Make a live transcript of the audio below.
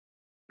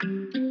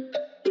Gromo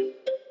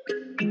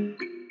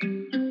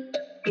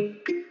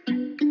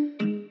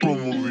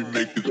be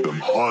making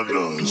them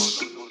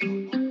honors.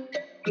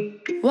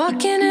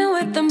 Walking in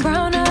with them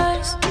brown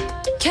eyes.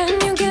 Can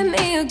you give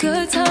me a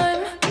good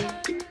time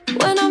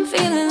when I'm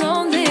feeling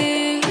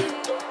lonely?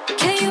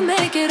 Can you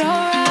make it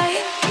alright?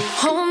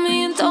 Hold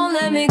me and don't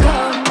let me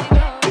go.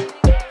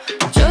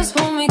 Just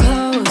pull me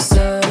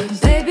closer,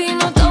 baby,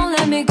 no, don't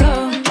let me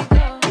go.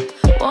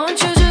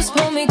 Won't you just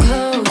pull me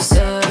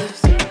closer?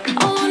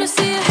 I wanna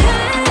see your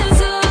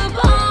hands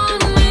up on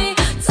me,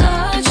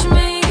 touch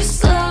me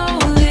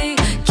slowly.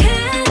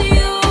 Can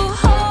you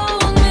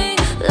hold me,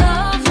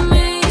 love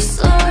me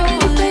slowly?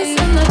 Pretty face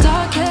in the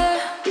dark hair,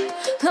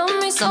 love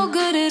me so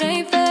good it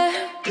ain't fair.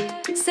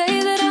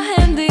 Say that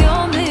I am the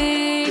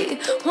only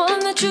one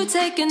that you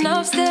taking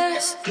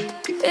upstairs.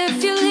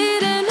 If you're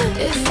leading,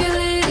 if you're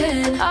leading.